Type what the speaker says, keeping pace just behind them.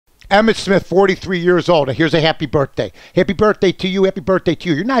Emmitt Smith, 43 years old. Here's a happy birthday. Happy birthday to you. Happy birthday to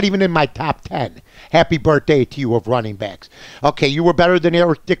you. You're not even in my top 10. Happy birthday to you of running backs. Okay, you were better than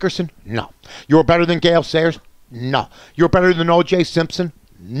Eric Dickerson? No. You were better than Gale Sayers? No. You were better than O.J. Simpson?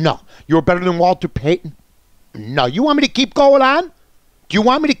 No. You were better than Walter Payton? No. You want me to keep going on? Do you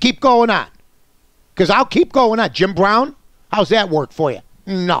want me to keep going on? Because I'll keep going on. Jim Brown? How's that work for you?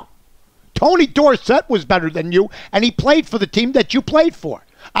 No. Tony Dorsett was better than you, and he played for the team that you played for.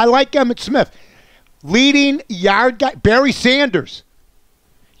 I like Emmitt Smith. Leading yard guy, Barry Sanders.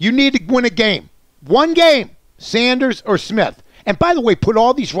 You need to win a game. One game, Sanders or Smith. And by the way, put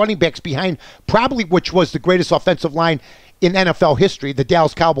all these running backs behind probably which was the greatest offensive line in NFL history. The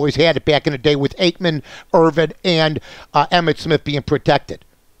Dallas Cowboys had it back in the day with Aikman, Irvin, and Emmitt Smith being protected.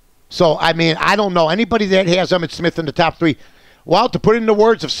 So, I mean, I don't know. Anybody that has Emmitt Smith in the top three, well, to put it in the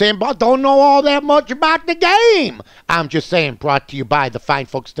words of Sam Ball, don't know all that much about the game. I'm just saying, brought to you by the fine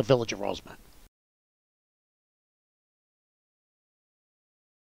folks at the Village of Rosemont.